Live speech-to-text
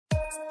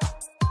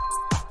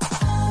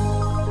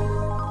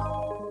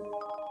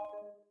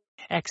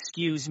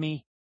Excuse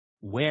me,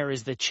 where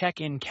is the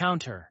check-in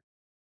counter?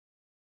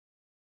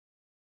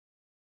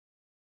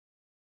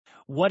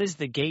 What is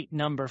the gate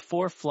number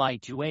for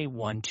flight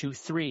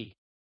UA123?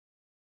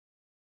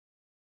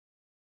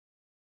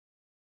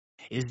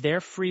 Is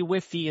there free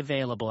Wi-Fi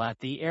available at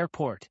the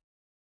airport?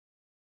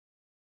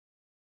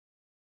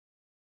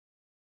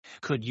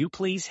 Could you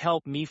please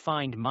help me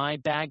find my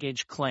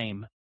baggage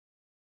claim?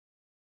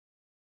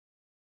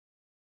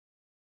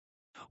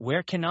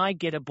 Where can I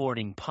get a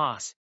boarding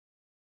pass?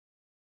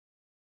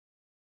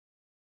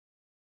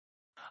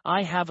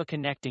 I have a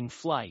connecting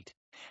flight.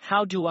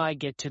 How do I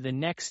get to the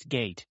next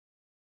gate?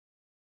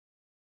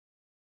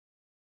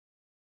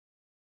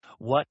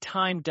 What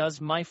time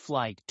does my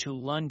flight to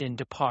London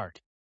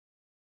depart?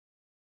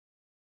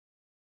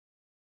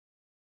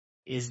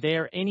 Is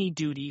there any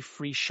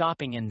duty-free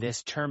shopping in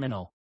this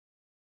terminal?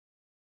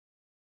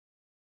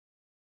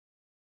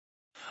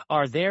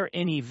 Are there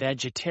any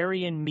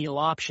vegetarian meal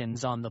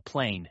options on the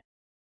plane?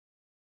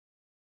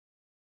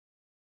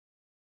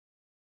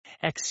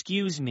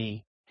 Excuse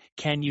me,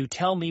 can you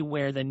tell me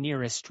where the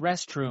nearest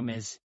restroom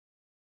is?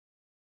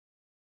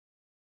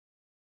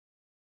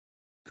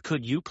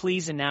 Could you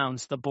please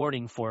announce the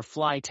boarding for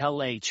flight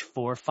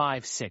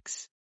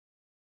LH456?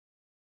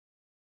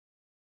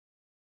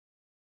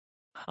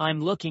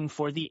 I'm looking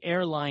for the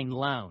airline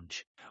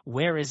lounge.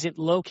 Where is it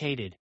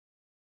located?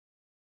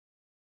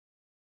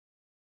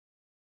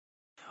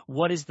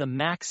 What is the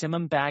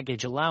maximum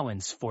baggage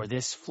allowance for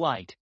this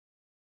flight?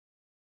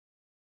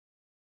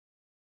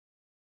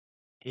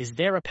 Is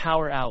there a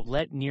power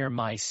outlet near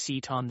my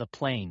seat on the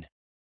plane?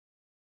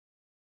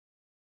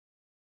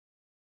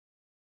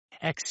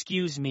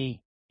 Excuse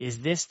me,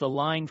 is this the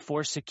line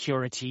for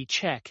security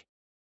check?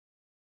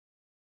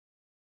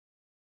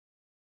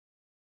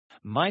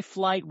 My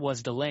flight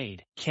was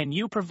delayed. Can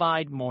you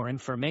provide more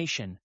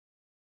information?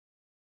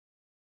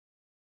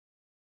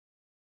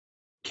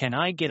 Can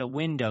I get a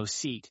window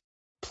seat,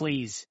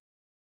 please?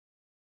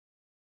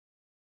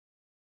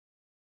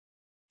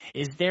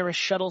 Is there a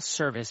shuttle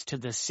service to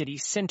the city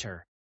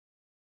center?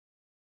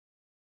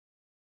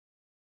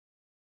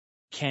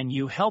 Can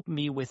you help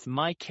me with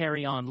my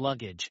carry-on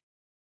luggage?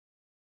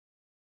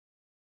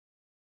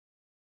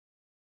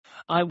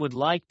 I would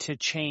like to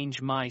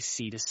change my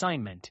seat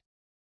assignment.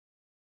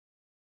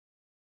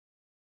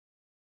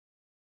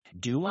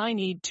 Do I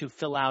need to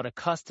fill out a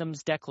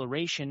customs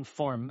declaration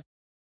form?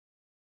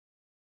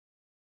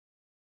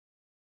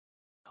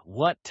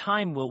 What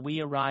time will we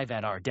arrive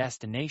at our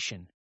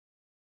destination?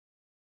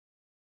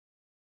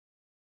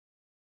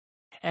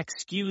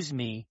 Excuse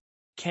me,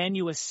 can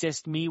you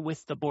assist me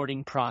with the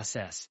boarding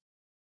process?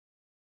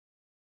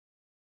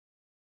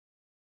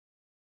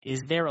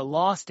 Is there a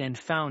lost and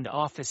found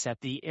office at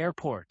the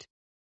airport?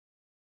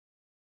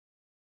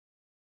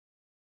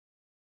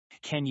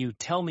 Can you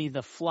tell me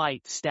the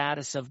flight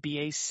status of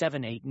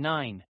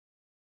BA789?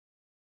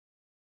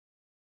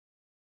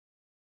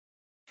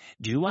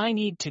 Do I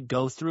need to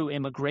go through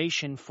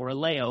immigration for a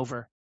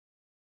layover?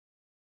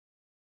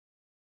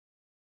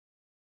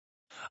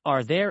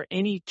 Are there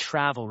any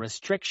travel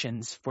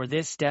restrictions for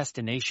this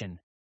destination?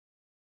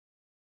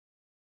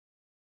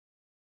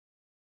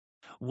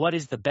 What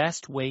is the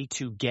best way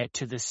to get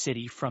to the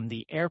city from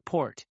the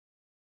airport?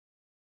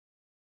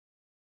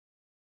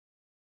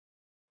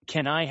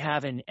 Can I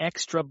have an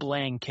extra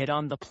blanket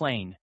on the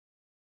plane?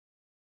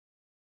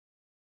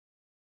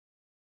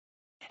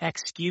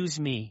 Excuse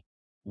me,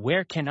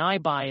 where can I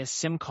buy a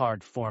SIM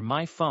card for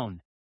my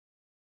phone?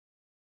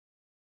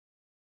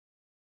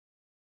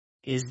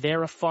 Is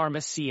there a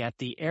pharmacy at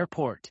the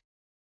airport?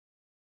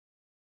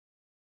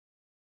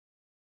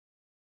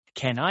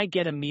 Can I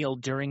get a meal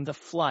during the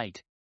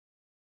flight?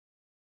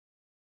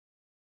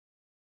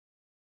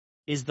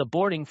 Is the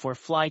boarding for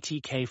flight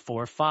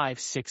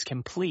EK456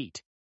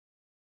 complete?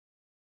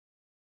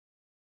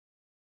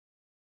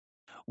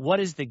 What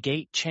is the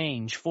gate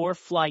change for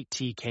flight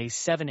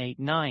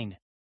TK789?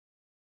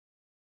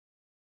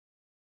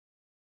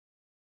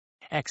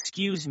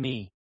 Excuse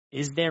me,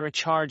 is there a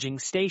charging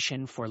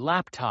station for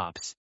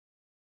laptops?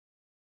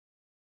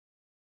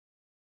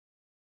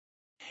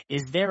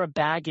 Is there a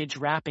baggage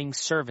wrapping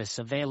service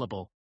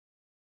available?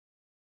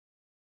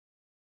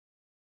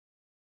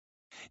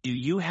 Do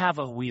you have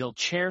a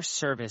wheelchair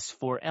service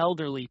for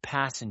elderly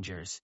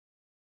passengers?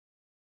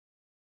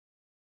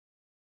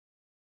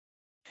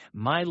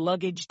 My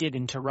luggage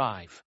didn't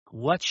arrive.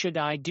 What should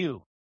I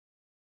do?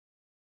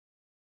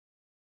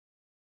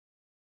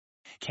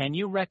 Can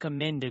you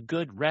recommend a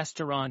good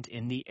restaurant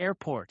in the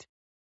airport?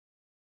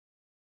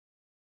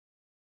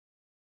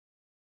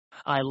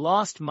 I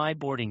lost my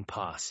boarding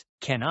pass.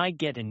 Can I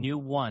get a new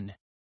one?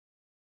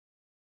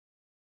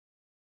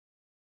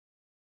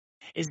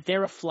 Is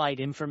there a flight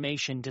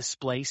information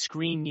display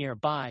screen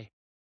nearby?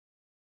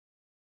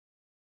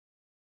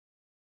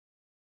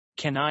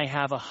 Can I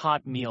have a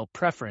hot meal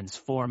preference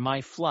for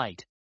my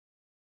flight?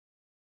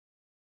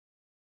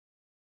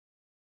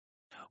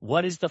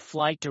 What is the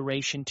flight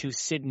duration to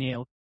Sydney?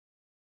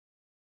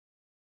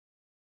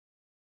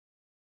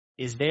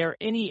 Is there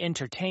any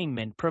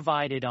entertainment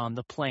provided on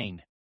the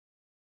plane?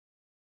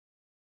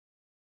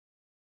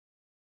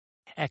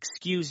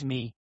 Excuse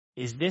me,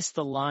 is this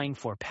the line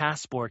for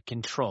passport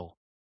control?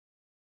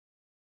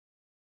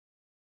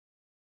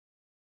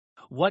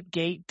 What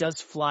gate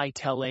does flight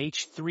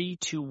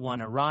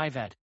LH321 arrive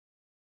at?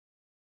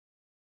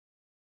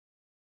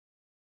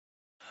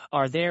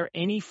 Are there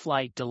any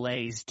flight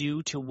delays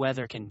due to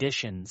weather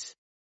conditions?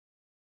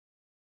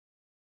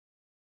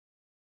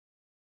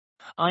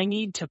 I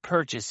need to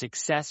purchase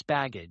excess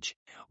baggage.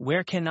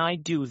 Where can I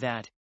do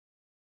that?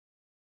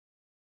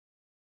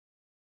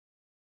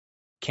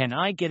 Can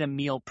I get a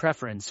meal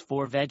preference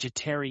for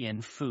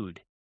vegetarian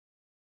food?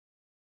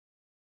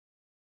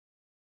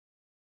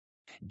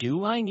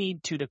 Do I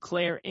need to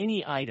declare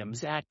any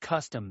items at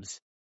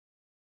customs?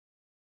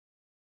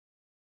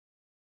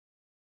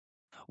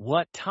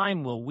 What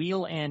time will we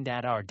land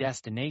at our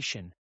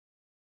destination?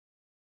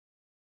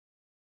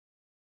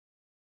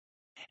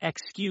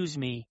 Excuse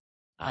me,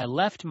 I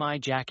left my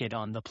jacket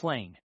on the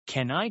plane.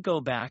 Can I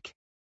go back?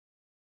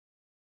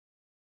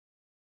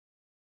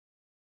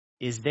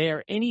 Is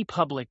there any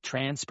public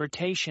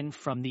transportation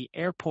from the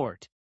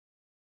airport?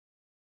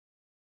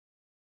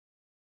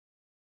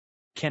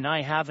 Can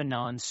I have a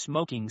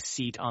non-smoking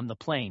seat on the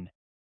plane?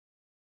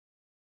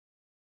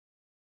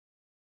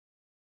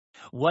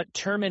 What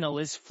terminal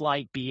is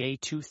flight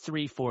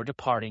BA234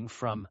 departing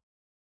from?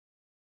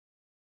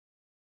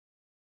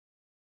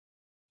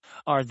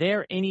 Are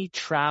there any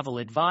travel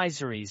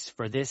advisories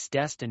for this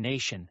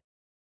destination?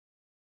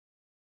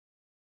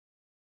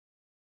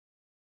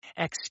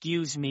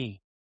 Excuse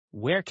me,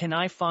 where can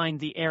I find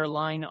the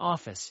airline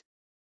office?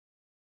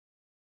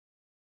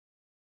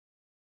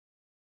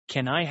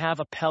 Can I have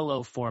a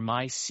pillow for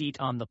my seat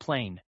on the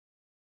plane?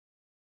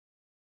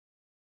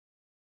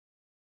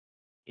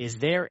 Is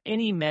there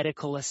any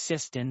medical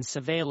assistance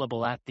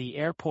available at the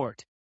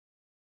airport?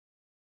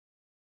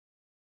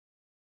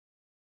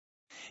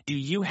 Do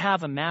you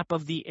have a map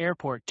of the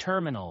airport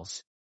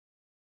terminals?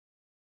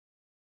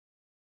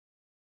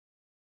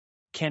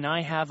 Can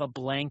I have a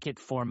blanket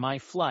for my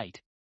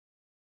flight?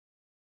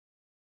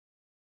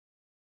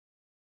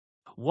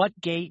 What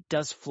gate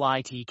does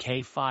flight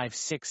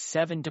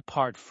EK567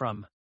 depart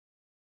from?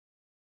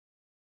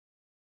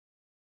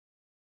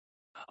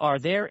 Are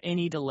there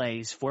any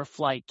delays for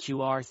flight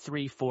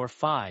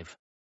QR345?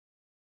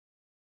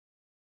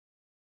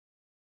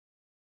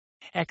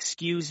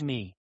 Excuse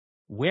me,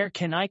 where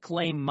can I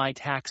claim my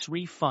tax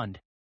refund?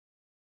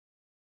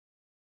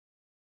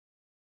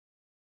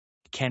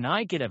 Can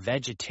I get a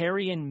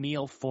vegetarian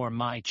meal for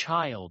my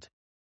child?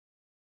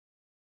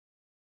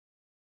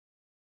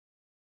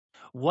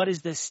 What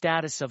is the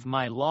status of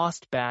my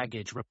lost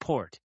baggage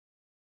report?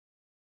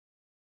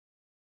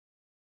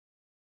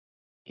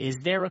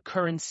 Is there a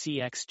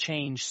currency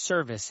exchange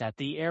service at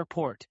the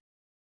airport?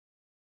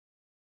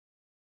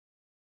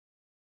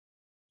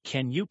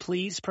 Can you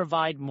please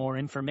provide more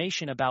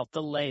information about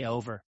the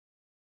layover?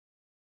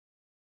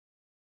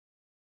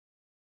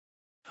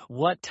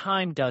 What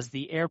time does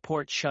the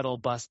airport shuttle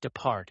bus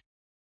depart?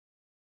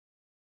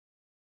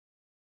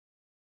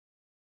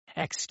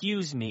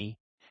 Excuse me,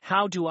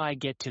 how do I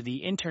get to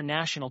the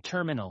international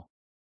terminal?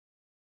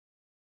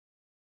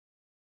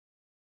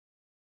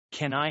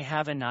 Can I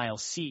have an aisle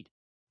seat,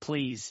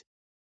 please?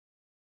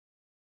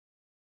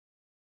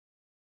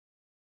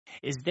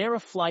 Is there a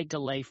flight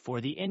delay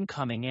for the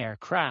incoming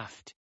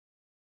aircraft?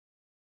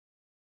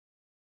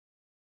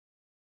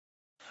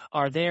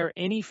 Are there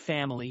any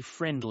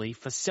family-friendly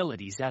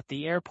facilities at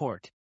the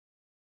airport?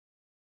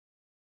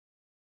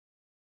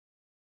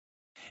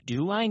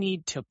 Do I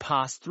need to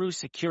pass through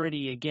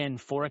security again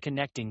for a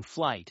connecting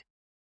flight?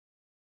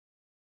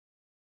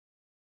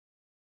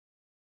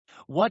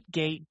 What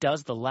gate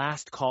does the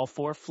last call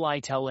for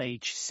flight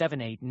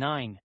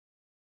LH789?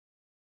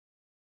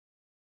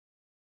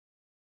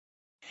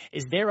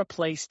 Is there a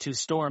place to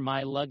store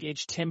my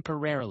luggage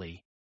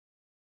temporarily?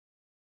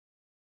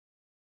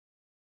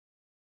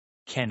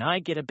 Can I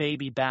get a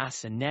baby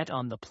bassinet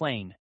on the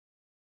plane?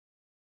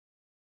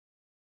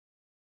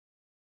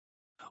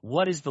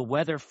 What is the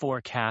weather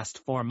forecast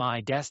for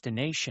my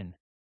destination?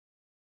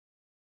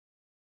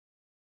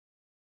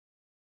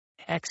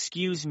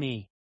 Excuse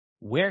me,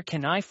 where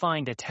can I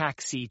find a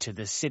taxi to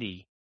the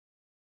city?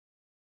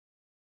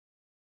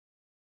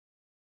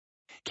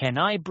 Can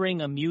I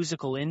bring a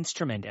musical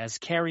instrument as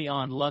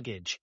carry-on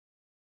luggage?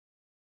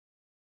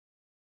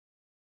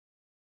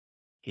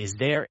 Is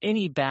there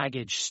any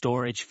baggage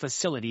storage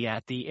facility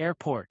at the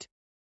airport?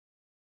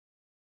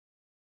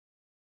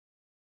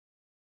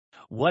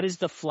 What is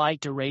the flight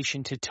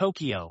duration to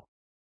Tokyo?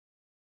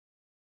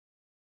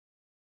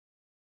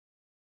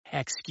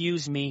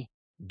 Excuse me,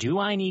 do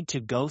I need to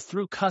go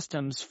through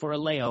customs for a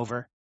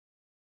layover?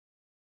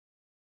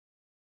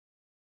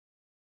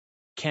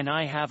 Can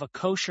I have a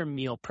kosher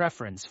meal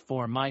preference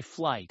for my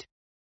flight?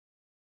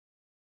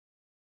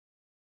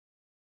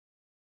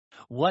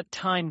 What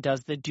time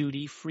does the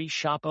duty-free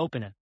shop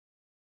open?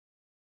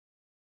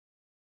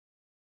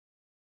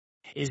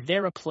 Is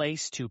there a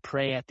place to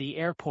pray at the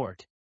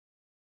airport?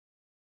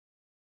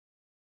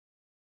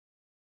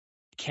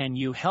 Can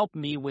you help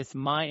me with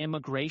my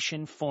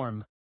immigration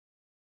form?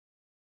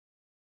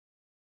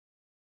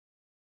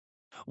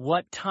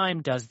 What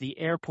time does the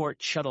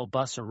airport shuttle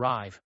bus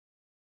arrive?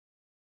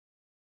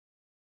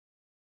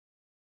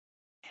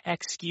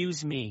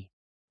 Excuse me.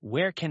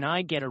 Where can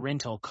I get a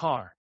rental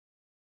car?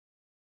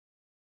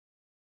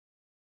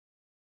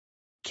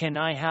 Can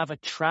I have a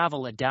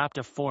travel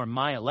adapter for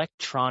my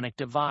electronic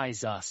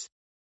devices?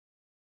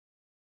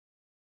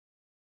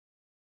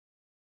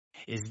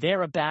 Is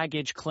there a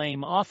baggage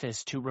claim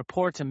office to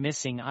report a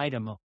missing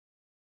item?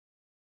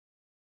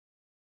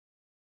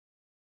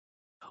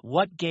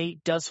 What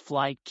gate does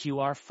flight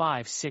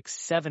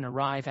QR567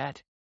 arrive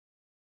at?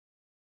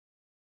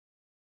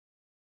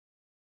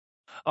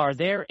 Are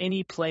there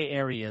any play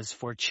areas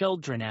for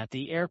children at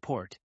the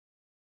airport?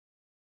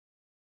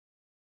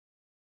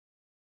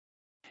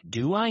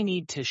 Do I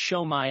need to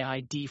show my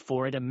ID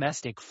for a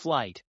domestic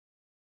flight?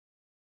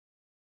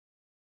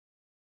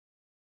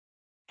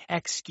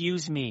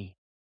 Excuse me.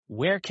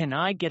 Where can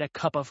I get a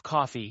cup of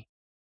coffee?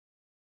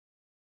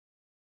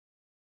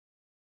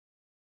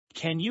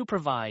 Can you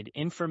provide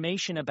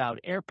information about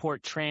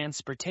airport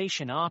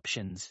transportation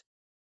options?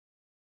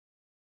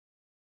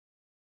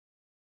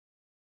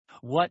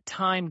 What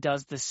time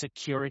does the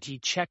security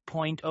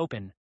checkpoint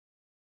open?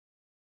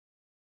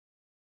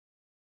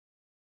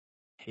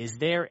 Is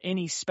there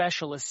any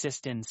special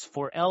assistance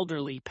for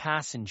elderly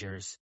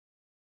passengers?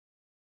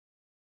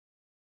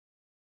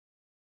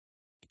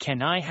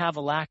 Can I have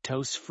a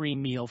lactose-free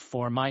meal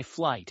for my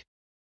flight?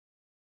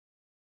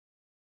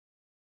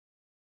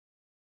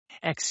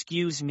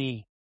 Excuse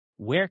me.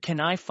 Where can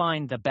I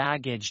find the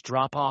baggage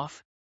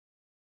drop-off?